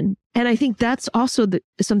 inclusion. And I think that's also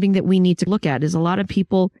something that we need to look at is a lot of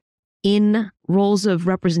people in roles of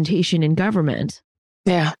representation in government.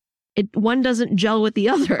 Yeah. One doesn't gel with the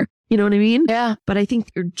other. You know what I mean? Yeah. But I think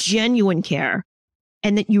your genuine care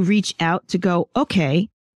and that you reach out to go, okay,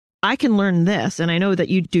 I can learn this. And I know that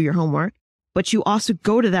you do your homework, but you also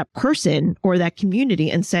go to that person or that community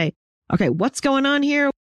and say, okay, what's going on here?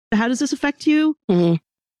 How does this affect you? Mm-hmm.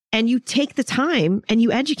 And you take the time and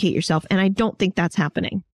you educate yourself. And I don't think that's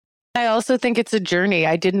happening. I also think it's a journey.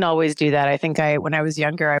 I didn't always do that. I think when I was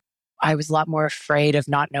younger, I was a lot more afraid of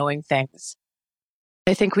not knowing things.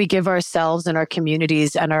 I think we give ourselves and our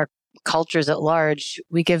communities and our cultures at large,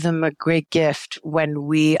 we give them a great gift when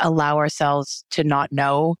we allow ourselves to not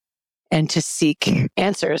know and to seek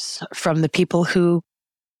answers from the people who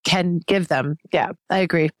can give them. Yeah, I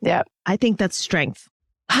agree. Yeah. I think that's strength.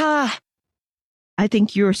 I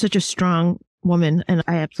think you're such a strong woman and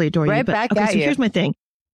I absolutely adore you. Right back at you. Here's my thing.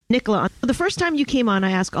 Nicola, the first time you came on,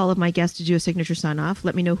 I asked all of my guests to do a signature sign-off.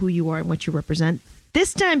 Let me know who you are and what you represent.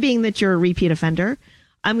 This time being that you're a repeat offender,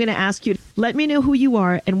 I'm going to ask you, let me know who you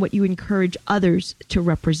are and what you encourage others to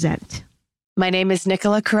represent. My name is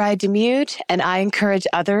Nicola Correia-Damude, and I encourage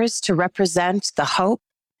others to represent the hope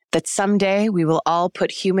that someday we will all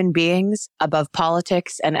put human beings above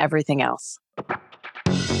politics and everything else.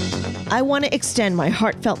 I want to extend my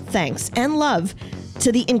heartfelt thanks and love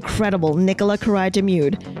to the incredible Nicola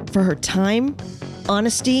Correia-Damude for her time,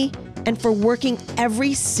 honesty, and for working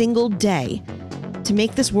every single day to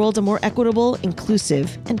make this world a more equitable,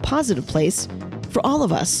 inclusive, and positive place for all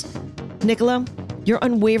of us. Nicola, your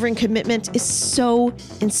unwavering commitment is so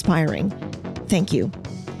inspiring. Thank you.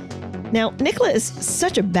 Now, Nicola is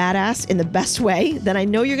such a badass in the best way that I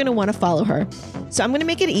know you're going to want to follow her. So I'm going to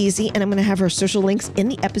make it easy, and I'm going to have her social links in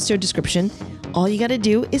the episode description. All you got to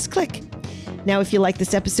do is click. Now, if you like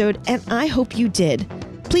this episode, and I hope you did,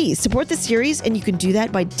 please support the series, and you can do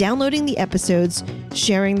that by downloading the episodes,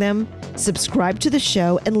 sharing them, subscribe to the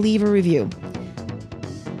show, and leave a review.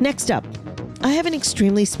 Next up, I have an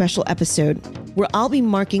extremely special episode where I'll be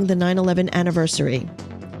marking the 9/11 anniversary.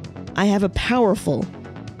 I have a powerful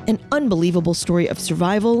and unbelievable story of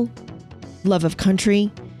survival, love of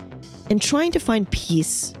country, and trying to find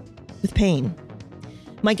peace with pain.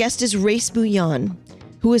 My guest is Race Bouillon,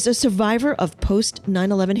 who is a survivor of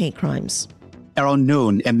post-9/11 hate crimes. Around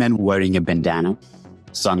noon, a man wearing a bandana,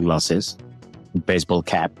 sunglasses, baseball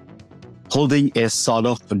cap, holding a sort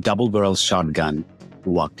of double-barrel shotgun,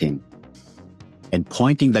 walked in. And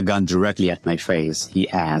pointing the gun directly at my face, he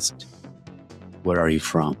asked, "Where are you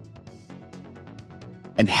from?"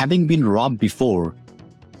 And having been robbed before,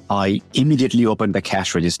 I immediately opened the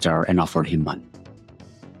cash register and offered him money.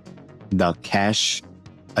 The cash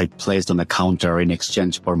I placed on the counter in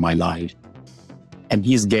exchange for my life, and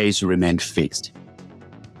his gaze remained fixed.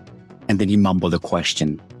 And then he mumbled a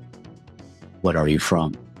question, "Where are you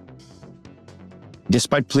from?"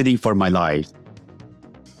 Despite pleading for my life,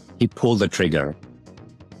 he pulled the trigger.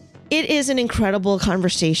 It is an incredible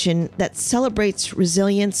conversation that celebrates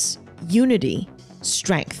resilience, unity,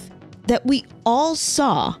 strength that we all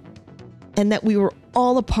saw and that we were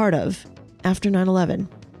all a part of after 9/11.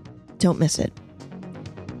 Don't miss it.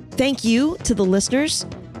 Thank you to the listeners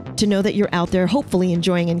to know that you're out there hopefully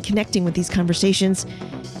enjoying and connecting with these conversations.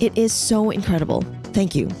 It is so incredible.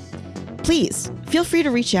 Thank you. Please feel free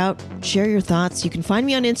to reach out, share your thoughts. You can find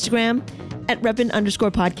me on Instagram at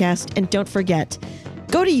 @reppin_podcast. And don't forget,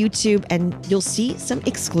 go to YouTube and you'll see some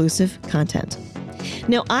exclusive content.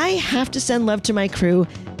 Now, I have to send love to my crew,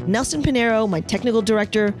 Nelson Pinero, my technical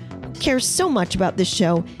director, who cares so much about this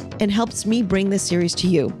show and helps me bring this series to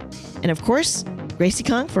you. And of course, Gracie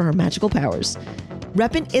Kong for her magical powers.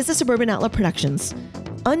 Reppin' is a Suburban Outlet Productions.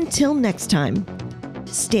 Until next time,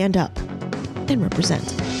 stand up and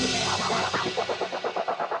represent.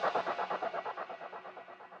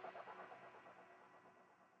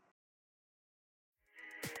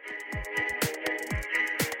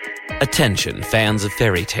 Attention, fans of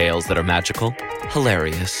fairy tales that are magical,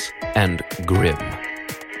 hilarious, and grim.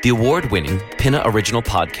 The award-winning Pinna original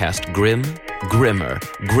podcast Grim, Grimmer,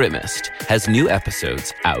 Grimmest has new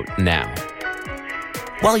episodes out now.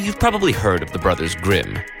 While you've probably heard of the Brothers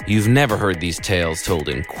Grimm, you've never heard these tales told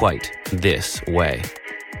in quite this way.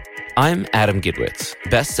 I'm Adam Gidwitz,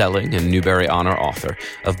 best-selling and Newbery Honor author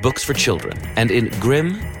of books for children, and in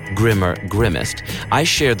Grim, Grimmer, Grimmest, I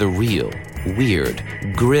share the real, weird,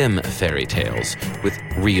 grim fairy tales with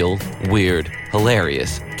real, weird,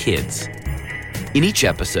 hilarious kids. In each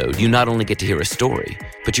episode, you not only get to hear a story,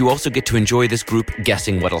 but you also get to enjoy this group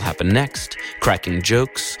guessing what'll happen next, cracking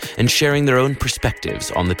jokes, and sharing their own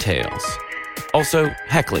perspectives on the tales. Also,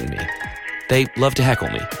 heckling me. They love to heckle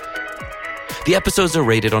me. The episodes are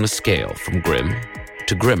rated on a scale from grim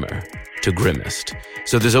to grimmer to grimmest,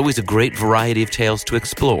 so there's always a great variety of tales to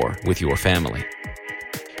explore with your family.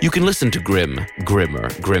 You can listen to Grim, Grimmer,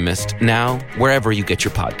 Grimmest now wherever you get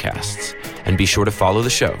your podcasts, and be sure to follow the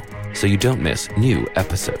show so you don't miss new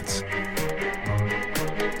episodes.